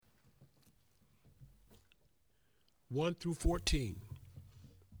1 through 14.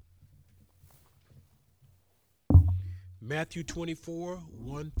 Matthew 24,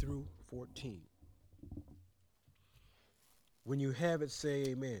 1 through 14. When you have it, say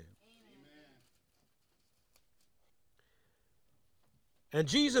amen. And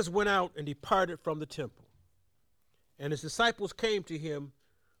Jesus went out and departed from the temple. And his disciples came to him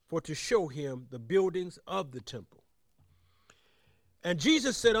for to show him the buildings of the temple. And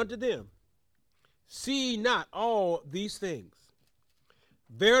Jesus said unto them, See ye not all these things?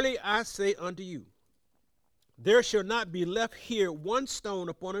 Verily I say unto you, there shall not be left here one stone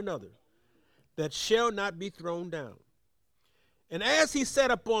upon another that shall not be thrown down. And as he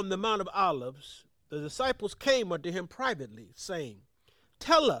sat upon the Mount of Olives, the disciples came unto him privately, saying,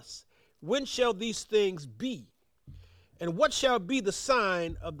 Tell us, when shall these things be? And what shall be the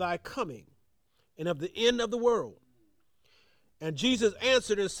sign of thy coming and of the end of the world? And Jesus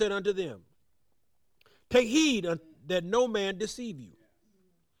answered and said unto them, Take heed that no man deceive you.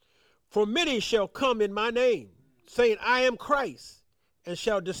 For many shall come in my name, saying, I am Christ, and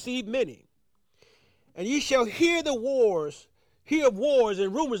shall deceive many. And ye shall hear of wars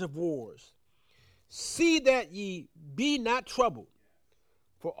and rumors of wars. See that ye be not troubled.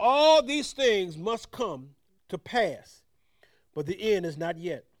 For all these things must come to pass, but the end is not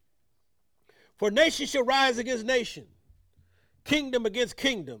yet. For nation shall rise against nation, kingdom against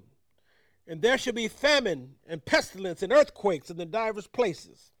kingdom, and there shall be famine and pestilence and earthquakes in the divers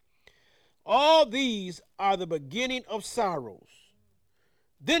places. All these are the beginning of sorrows.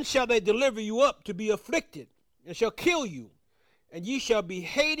 Then shall they deliver you up to be afflicted, and shall kill you, and ye shall be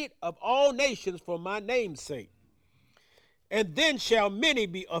hated of all nations for my name's sake. And then shall many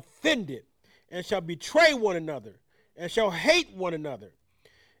be offended, and shall betray one another, and shall hate one another.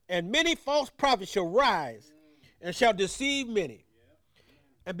 And many false prophets shall rise, and shall deceive many.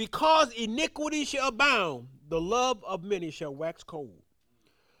 And because iniquity shall abound, the love of many shall wax cold.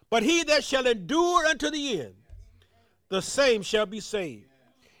 But he that shall endure unto the end, the same shall be saved.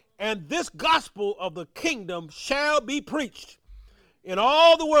 And this gospel of the kingdom shall be preached in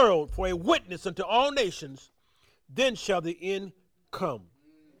all the world for a witness unto all nations. Then shall the end come.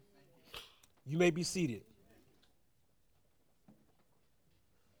 You may be seated.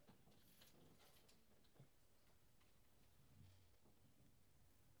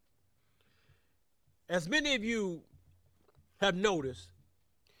 As many of you have noticed,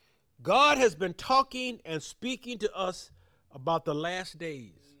 God has been talking and speaking to us about the last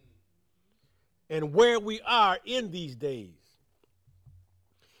days and where we are in these days.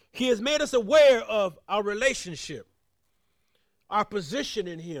 He has made us aware of our relationship, our position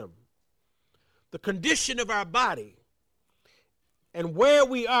in him, the condition of our body, and where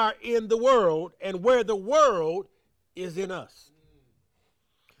we are in the world and where the world is in us.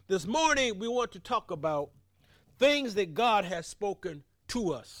 This morning, we want to talk about things that God has spoken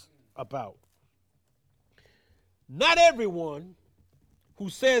to us about. Not everyone who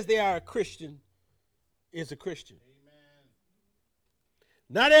says they are a Christian is a Christian. Amen.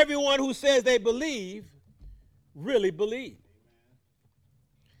 Not everyone who says they believe really believe. Amen.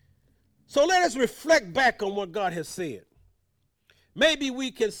 So let us reflect back on what God has said. Maybe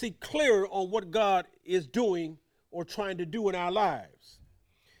we can see clearer on what God is doing or trying to do in our lives.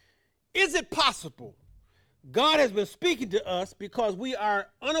 Is it possible God has been speaking to us because we are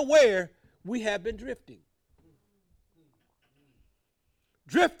unaware we have been drifting?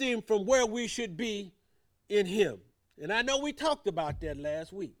 Drifting from where we should be in him. And I know we talked about that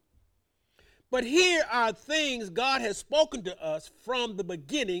last week. But here are things God has spoken to us from the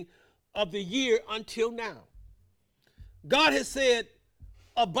beginning of the year until now. God has said,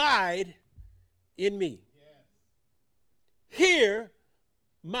 abide in me. Hear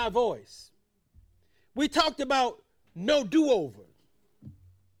my voice. We talked about no do-over,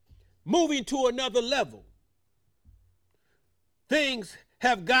 moving to another level. Things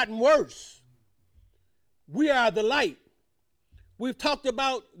have gotten worse. We are the light. We've talked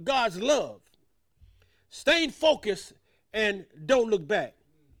about God's love, staying focused and don't look back.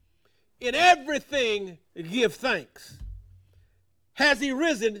 In everything, give thanks. Has he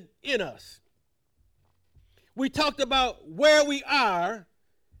risen in us? We talked about where we are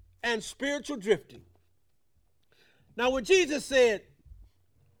and spiritual drifting. Now, when Jesus said,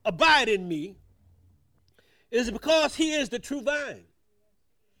 abide in me, it is because he is the true vine.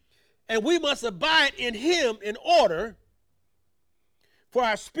 And we must abide in him in order for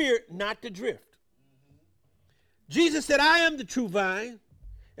our spirit not to drift. Jesus said, I am the true vine,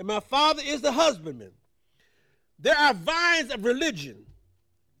 and my Father is the husbandman. There are vines of religion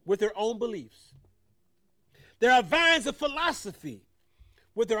with their own beliefs. There are vines of philosophy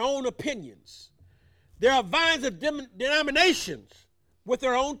with their own opinions. There are vines of denominations with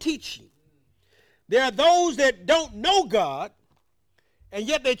their own teaching. There are those that don't know God, and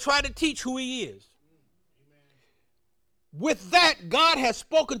yet they try to teach who he is. With that, God has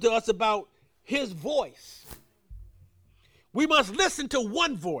spoken to us about his voice. We must listen to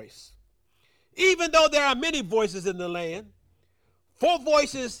one voice. Even though there are many voices in the land, 4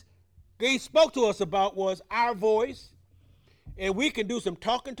 voices he spoke to us about was our voice, and we can do some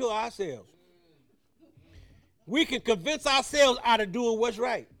talking to ourselves. We can convince ourselves out of doing what's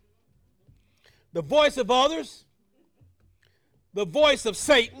right. The voice of others, the voice of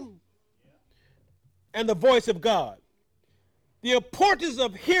Satan, and the voice of God. The importance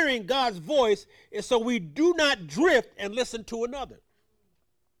of hearing God's voice is so we do not drift and listen to another.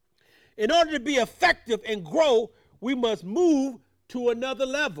 In order to be effective and grow, we must move to another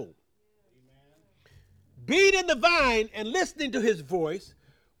level. Being in the vine and listening to his voice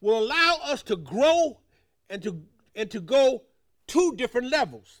will allow us to grow and to go 2 different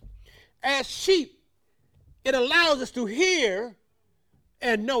levels. As sheep, it allows us to hear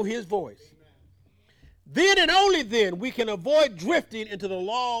and know his voice. Then and only then we can avoid drifting into the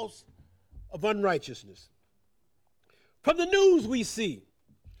laws of unrighteousness. From the news we see,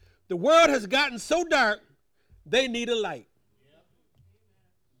 the world has gotten so dark, they need a light.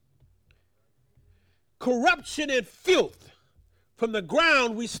 Corruption and filth from the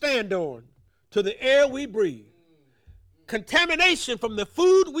ground we stand on to the air we breathe. Contamination from the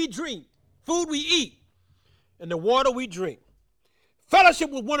food we eat, and the water we drink. Fellowship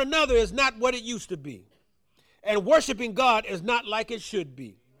with one another is not what it used to be. And worshiping God is not like it should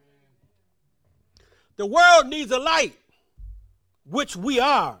be. The world needs a light, which we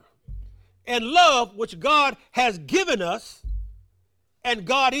are, and love, which God has given us, and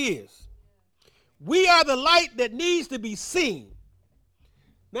God is. We are the light that needs to be seen.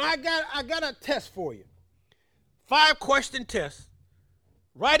 Now, I got a test for you. 5-question test.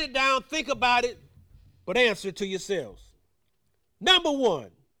 Write it down, think about it, but answer it to yourselves. Number 1.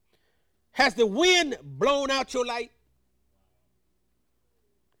 Has the wind blown out your light?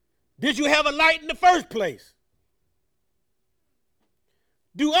 Did you have a light in the first place?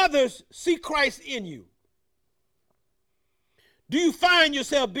 Do others see Christ in you? Do you find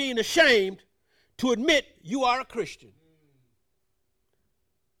yourself being ashamed to admit you are a Christian?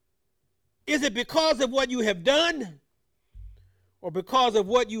 Is it because of what you have done or because of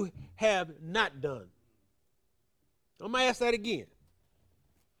what you have not done? I'm going to ask that again.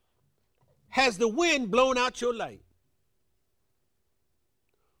 Has the wind blown out your light?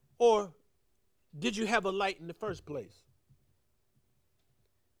 Or did you have a light in the first place?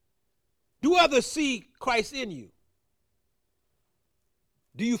 Do others see Christ in you?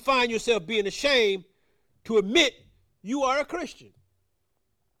 Do you find yourself being ashamed to admit you are a Christian?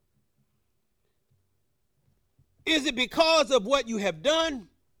 Is it because of what you have done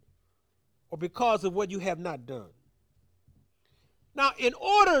or because of what you have not done? Now, in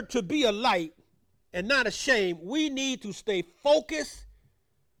order to be a light and not ashamed, we need to stay focused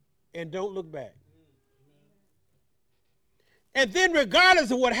and don't look back. And then, regardless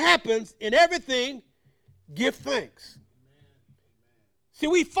of what happens in everything, give thanks. See,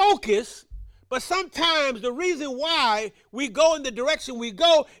 we focus, but sometimes the reason why we go in the direction we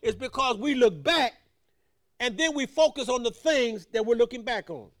go is because we look back and then we focus on the things that we're looking back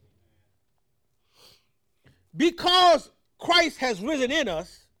on. Because Christ has risen in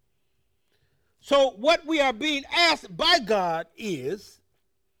us, so what we are being asked by God is,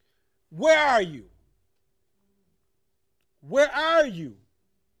 where are you? Where are you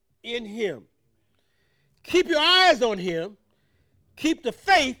in him? Keep your eyes on him. Keep the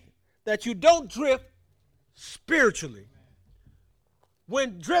faith that you don't drift spiritually.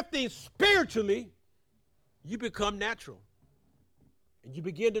 When drifting spiritually, you become natural. And you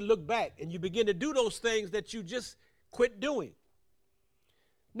begin to look back and you begin to do those things that you just quit doing.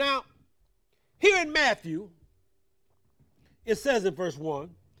 Now, here in Matthew, it says in verse 1,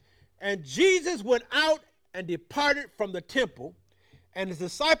 and Jesus went out and departed from the temple, and his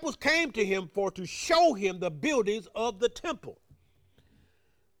disciples came to him for to show him the buildings of the temple.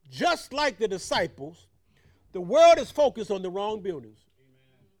 Just like the disciples, the world is focused on the wrong buildings.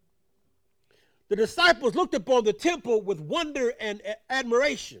 Amen. The disciples looked upon the temple with wonder and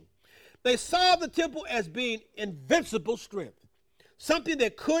admiration. They saw the temple as being invincible strength, something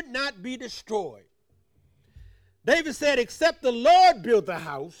that could not be destroyed. David said, except the Lord build the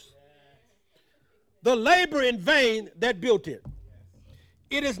house, the labor in vain that built it.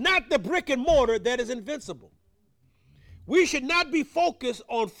 It is not the brick and mortar that is invincible. We should not be focused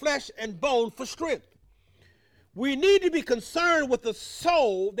on flesh and bone for strength. We need to be concerned with the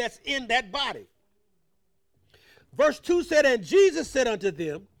soul that's in that body. Verse 2 said, and Jesus said unto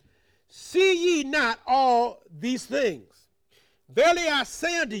them, see ye not all these things? Verily I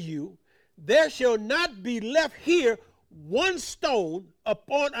say unto you, there shall not be left here one stone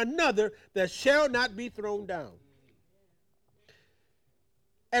upon another that shall not be thrown down.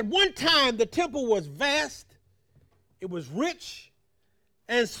 At one time, the temple was vast, it was rich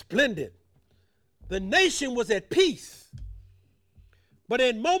and splendid. The nation was at peace. But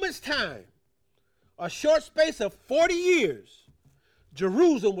in moments' time, a short space of 40 years,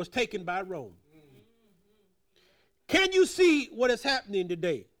 Jerusalem was taken by Rome. Can you see what is happening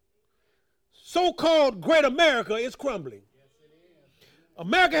today? So-called Great America is crumbling.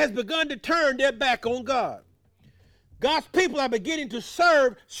 America has begun to turn their back on God. God's people are beginning to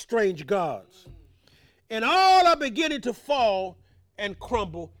serve strange gods. And all are beginning to fall and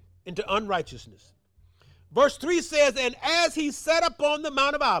crumble into unrighteousness. Verse 3 says, and as he sat upon the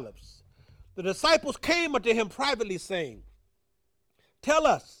Mount of Olives, the disciples came unto him privately, saying, tell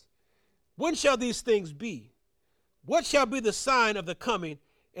us, when shall these things be? What shall be the sign of the coming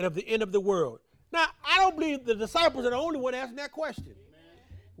and of the end of the world? Now, I don't believe the disciples are the only one asking that question.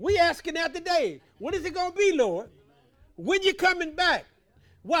 Amen. We asking that today. When is it going to be, Lord? Amen. When you coming back?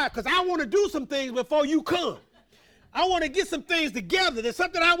 Why? Because I want to do some things before you come. I want to get some things together. There's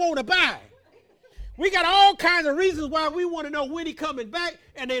something I want to buy. We got all kinds of reasons why we want to know when he coming back,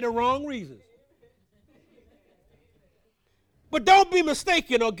 and they're the wrong reasons. But don't be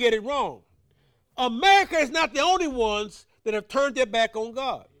mistaken or get it wrong. America is not the only ones that have turned their back on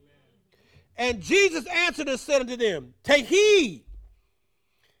God. And Jesus answered and said unto them, take heed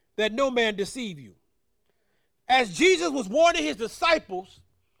that no man deceive you. As Jesus was warning his disciples,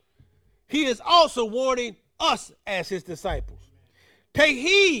 he is also warning us as his disciples. Take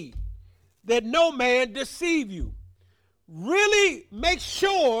heed that no man deceive you. Really make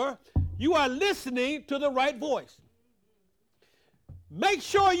sure you are listening to the right voice. Make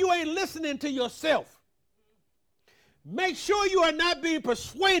sure you ain't listening to yourself. Make sure you are not being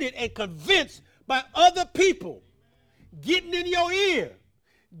persuaded and convinced by other people getting in your ear,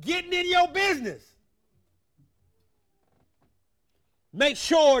 getting in your business. Make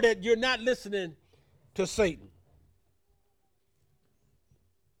sure that you're not listening to Satan.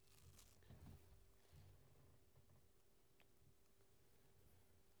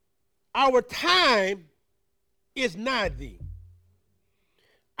 Our time is nigh thee.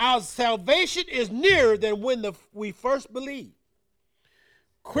 Our salvation is nearer than when we first believed.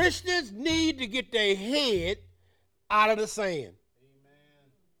 Christians need to get their head out of the sand. Amen.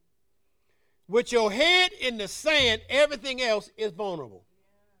 With your head in the sand, everything else is vulnerable.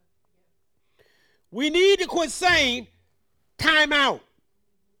 We need to quit saying, time out.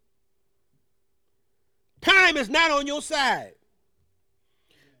 Time is not on your side.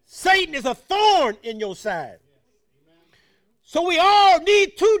 Satan is a thorn in your side. So we all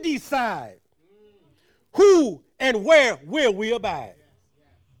need to decide who and where will we abide.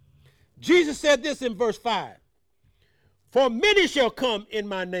 Jesus said this in verse 5. For many shall come in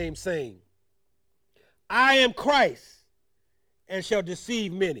my name, saying, I am Christ, and shall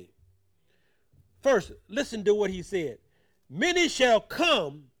deceive many. First, listen to what he said. Many shall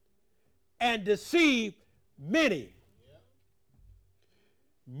come and deceive many.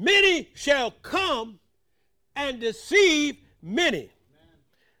 Many shall come and deceive many.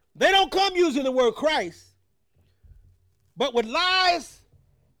 They don't come using the word Christ, but with lies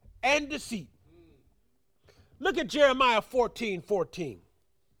and deceit. Look at Jeremiah 14:14.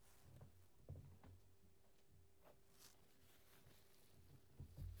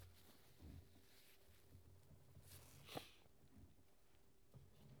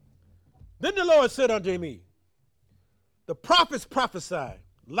 Then the Lord said unto me, the prophets prophesy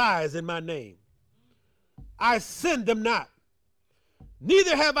lies in my name. I send them not.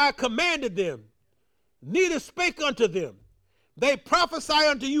 Neither have I commanded them, neither spake unto them. They prophesy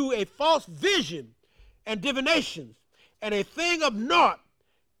unto you a false vision and divinations, and a thing of naught,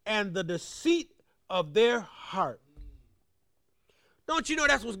 and the deceit of their heart. Don't you know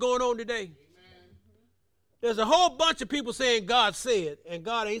that's what's going on today? Amen. There's a whole bunch of people saying God said, and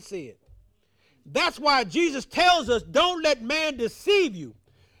God ain't said. That's why Jesus tells us, don't let man deceive you.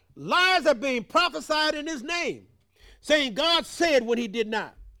 Lies are being prophesied in his name, saying God said when he did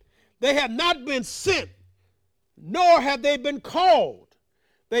not. They have not been sent, nor have they been called.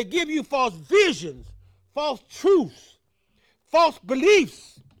 They give you false visions, false truths, false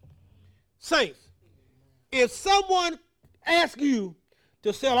beliefs. Saints, if someone asks you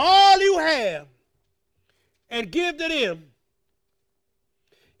to sell all you have and give to them,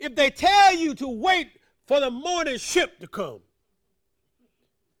 if they tell you to wait for the morning ship to come,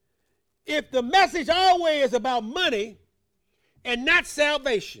 if the message always is about money and not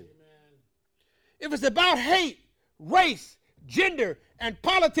salvation, if it's about hate, race, gender, and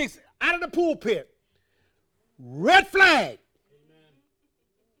politics out of the pulpit, red flag.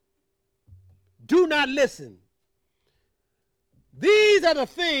 Do not listen. These are the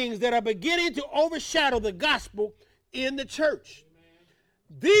things that are beginning to overshadow the gospel in the church.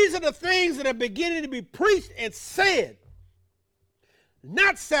 These are the things that are beginning to be preached and said.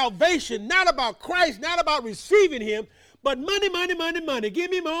 Not salvation, not about Christ, not about receiving him, but money, money, money, money.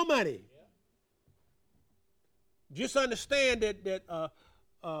 Give me more money. Just understand that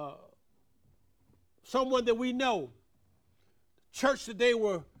someone that we know, church that they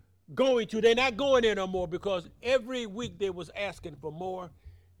were going to, they're not going there no more because every week they was asking for more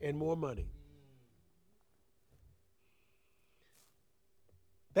and more money.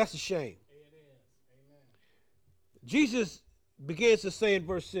 That's a shame. Jesus begins to say in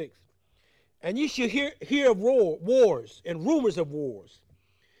verse 6, and ye shall hear of wars and rumors of wars.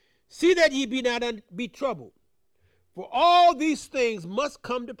 See that ye be not be troubled, for all these things must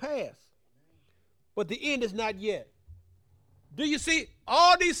come to pass, but the end is not yet. Do you see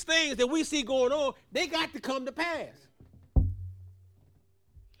all these things that we see going on? They got to come to pass.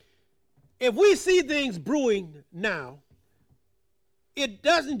 If we see things brewing now, it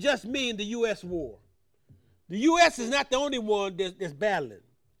doesn't just mean the U.S. war. The U.S. is not the only one that's battling.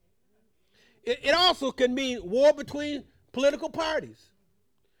 It also can mean war between political parties,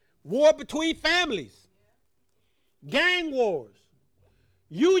 war between families, gang wars,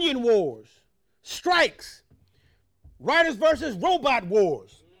 union wars, strikes, writers versus robot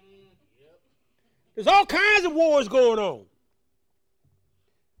wars. There's all kinds of wars going on.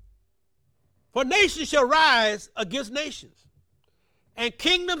 For nations shall rise against nations, and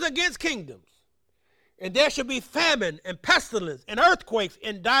kingdoms against kingdoms. And there shall be famine and pestilence and earthquakes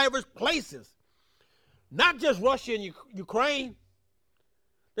in divers places. Not just Russia and Ukraine.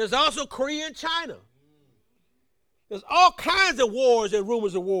 There's also Korea and China. There's all kinds of wars and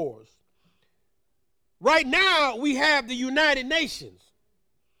rumors of wars. Right now, we have the United Nations.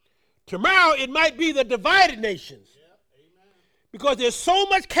 Tomorrow, it might be the divided nations. Because there's so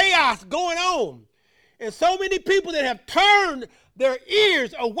much chaos going on. And so many people that have turned their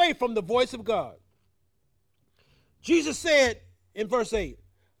ears away from the voice of God. Jesus said in verse 8,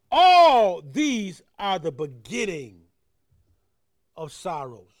 all these are the beginning of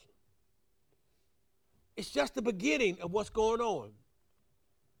sorrows. It's just the beginning of what's going on.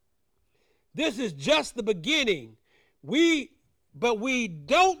 This is just the beginning. But we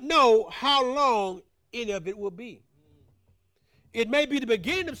don't know how long any of it will be. It may be the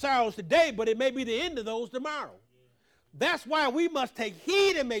beginning of sorrows today, but it may be the end of those tomorrow. That's why we must take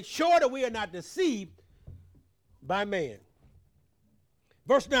heed and make sure that we are not deceived by man.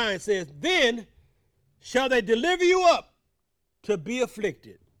 Verse 9 says, then shall they deliver you up to be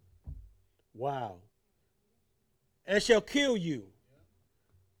afflicted. Wow. And shall kill you.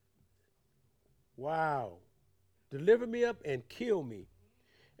 Wow. Deliver me up and kill me.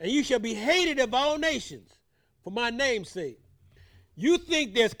 And you shall be hated of all nations for my name's sake. You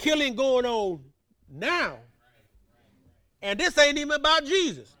think there's killing going on now. And this ain't even about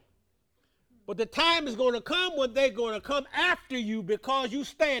Jesus. But the time is going to come when they're going to come after you because you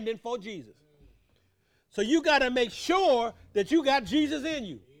standing for Jesus. So you got to make sure that you got Jesus in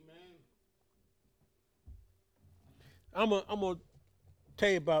you. I'm going to tell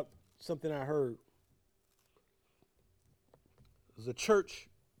you about something I heard. There's a church,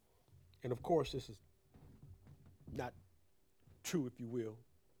 and of course this is not true, if you will,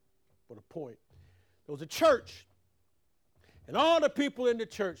 but a point. There was a church, and all the people in the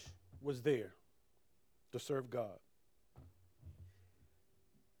church was there to serve God.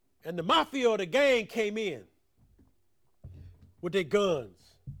 And the mafia or the gang came in with their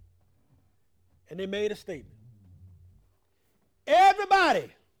guns, and they made a statement. Everybody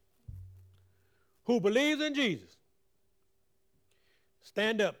who believes in Jesus,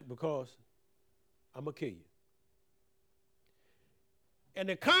 stand up because I'm going to kill you. And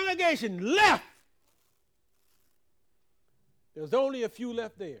the congregation left. There was only a few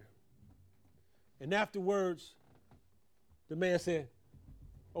left there. And afterwards, the man said,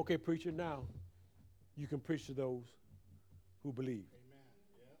 okay, preacher, now you can preach to those who believe.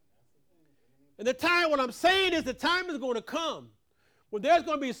 And the time, what I'm saying is the time is going to come when there's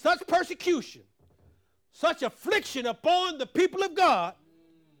going to be such persecution, such affliction upon the people of God,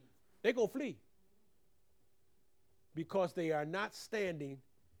 they're going to flee. Because they are not standing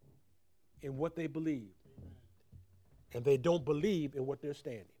in what they believe. And they don't believe in what they're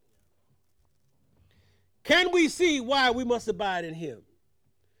standing. Can we see why we must abide in him?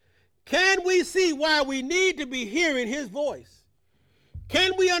 Can we see why we need to be hearing his voice?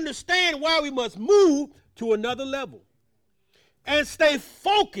 Can we understand why we must move to another level? And stay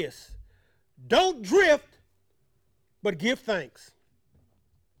focused. Don't drift, but give thanks.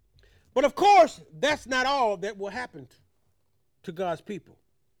 But of course, that's not all that will happen to God's people.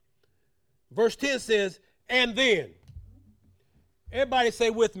 Verse 10 says, and then. Everybody say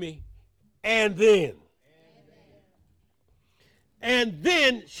with me, and then. And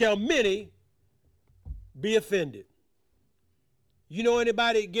then shall many be offended. You know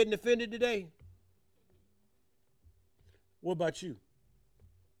anybody getting offended today? What about you?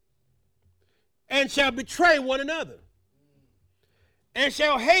 And shall betray one another. And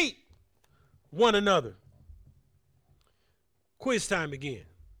shall hate one another. Quiz time again.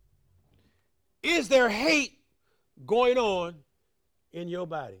 Is there hate going on in your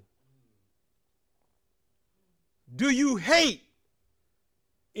body? Do you hate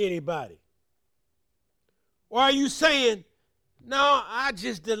anybody? Or are you saying, no, I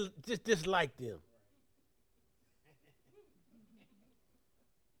just dislike them?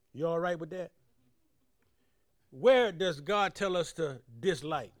 You all right with that? Where does God tell us to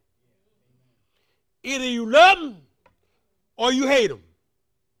dislike? Either you love them or you hate them.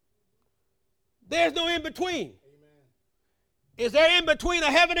 There's no in between. Amen. Is there in between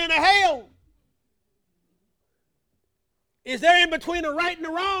a heaven and a hell? Is there in between a right and a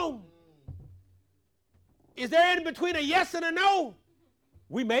wrong? Is there in between a yes and a no?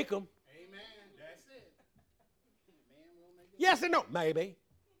 We make them. Amen. That's it. Yes and no, maybe.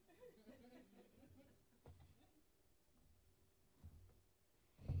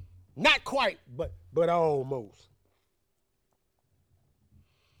 Not quite, but almost.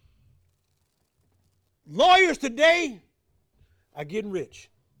 Lawyers today are getting rich.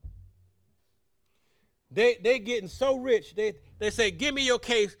 They're getting so rich, they say, give me your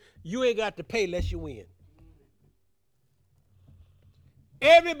case, you ain't got to pay unless you win.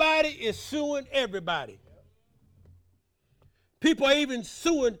 Everybody is suing everybody. People are even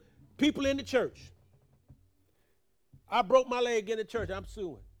suing people in the church. I broke my leg in the church, I'm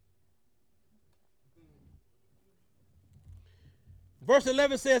suing. Verse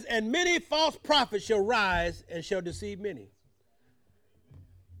 11 says, and many false prophets shall rise and shall deceive many.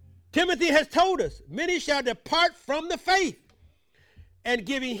 Timothy has told us, many shall depart from the faith and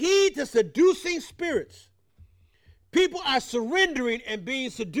giving heed to seducing spirits. People are surrendering and being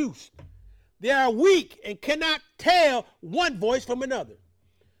seduced. They are weak and cannot tell one voice from another.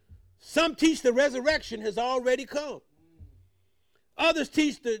 Some teach the resurrection has already come. Others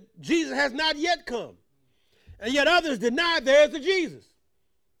teach that Jesus has not yet come. And yet others deny there is a Jesus.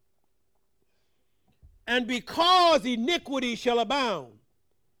 And because iniquity shall abound,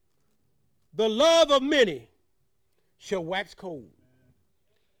 the love of many shall wax cold.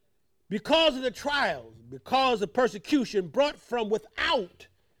 Because of the trials, because of persecution brought from without,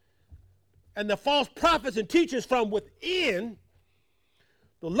 and the false prophets and teachers from within,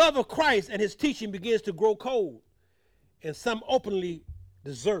 the love of Christ and his teaching begins to grow cold, and some openly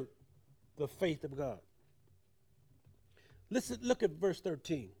desert the faith of God. Listen, look at verse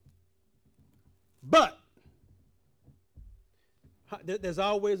 13. But, there's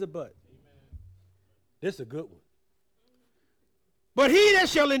always a but. This is a good one. But he that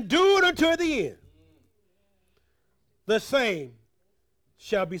shall endure unto the end, the same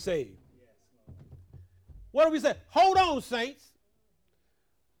shall be saved. What do we say? Hold on, saints.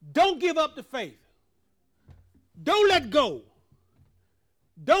 Don't give up the faith. Don't let go.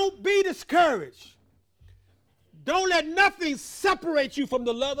 Don't be discouraged. Don't let nothing separate you from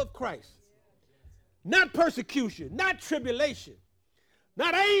the love of Christ. Not persecution, not tribulation,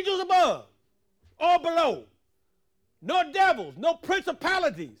 not angels above or below, no devils, no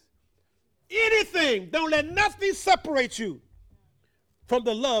principalities, anything. Don't let nothing separate you from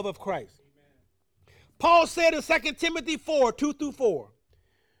the love of Christ. Amen. Paul said in 2 Timothy 4, 2-4,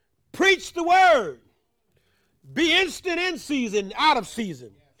 preach the word, be instant in season, out of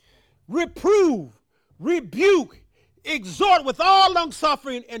season, reprove, rebuke, exhort with all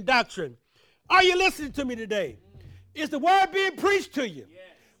long-suffering and doctrine. Are you listening to me today? Is the word being preached to you?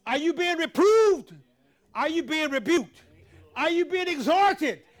 Are you being reproved? Are you being rebuked? Are you being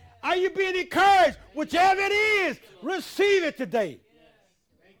exhorted? Are you being encouraged? Whichever it is, receive it today.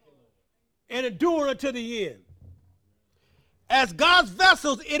 And endure unto the end. As God's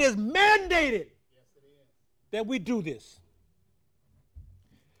vessels, it is mandated that we do this.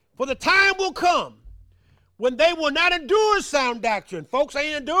 For the time will come when they will not endure sound doctrine. Folks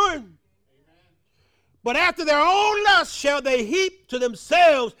ain't enduring. Amen. But after their own lust shall they heap to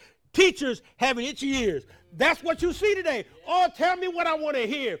themselves teachers having itchy ears. That's what you see today. Oh, tell me what I want to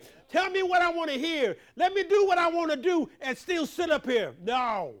hear. Tell me what I want to hear. Let me do what I want to do and still sit up here.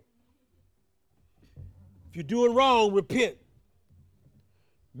 No. If you're doing wrong, repent.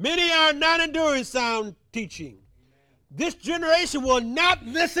 Many are not enduring sound teaching. This generation will not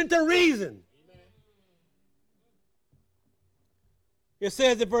listen to reason. It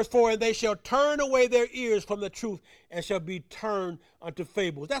says in verse 4, and they shall turn away their ears from the truth and shall be turned unto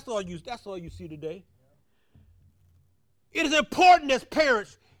fables. That's all you see today. It is important as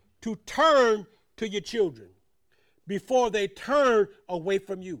parents to turn to your children before they turn away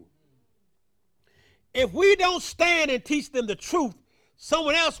from you. If we don't stand and teach them the truth,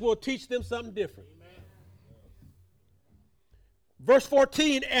 someone else will teach them something different. Amen. Verse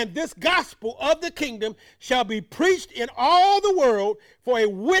 14, and this gospel of the kingdom shall be preached in all the world for a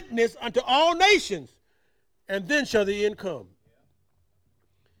witness unto all nations, and then shall the end come.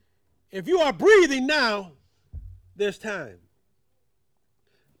 If you are breathing now, there's time.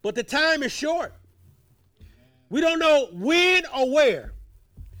 But the time is short. We don't know when or where.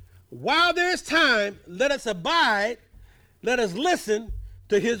 While there is time, let us abide, let us listen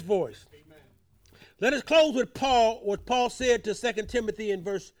to his voice. Amen. Let us close with what Paul said to 2 Timothy in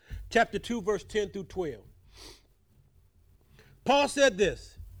chapter 2, verse 10 through 12. Paul said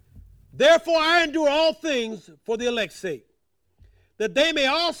this, therefore I endure all things for the elect's sake, that they may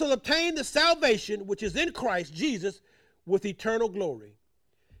also obtain the salvation which is in Christ Jesus with eternal glory.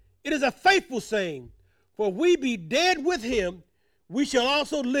 It is a faithful saying, for we be dead with him, we shall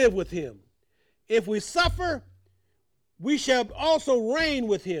also live with him. If we suffer, we shall also reign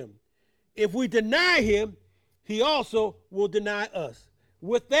with him. If we deny him, he also will deny us.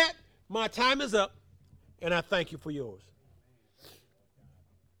 With that, my time is up, and I thank you for yours.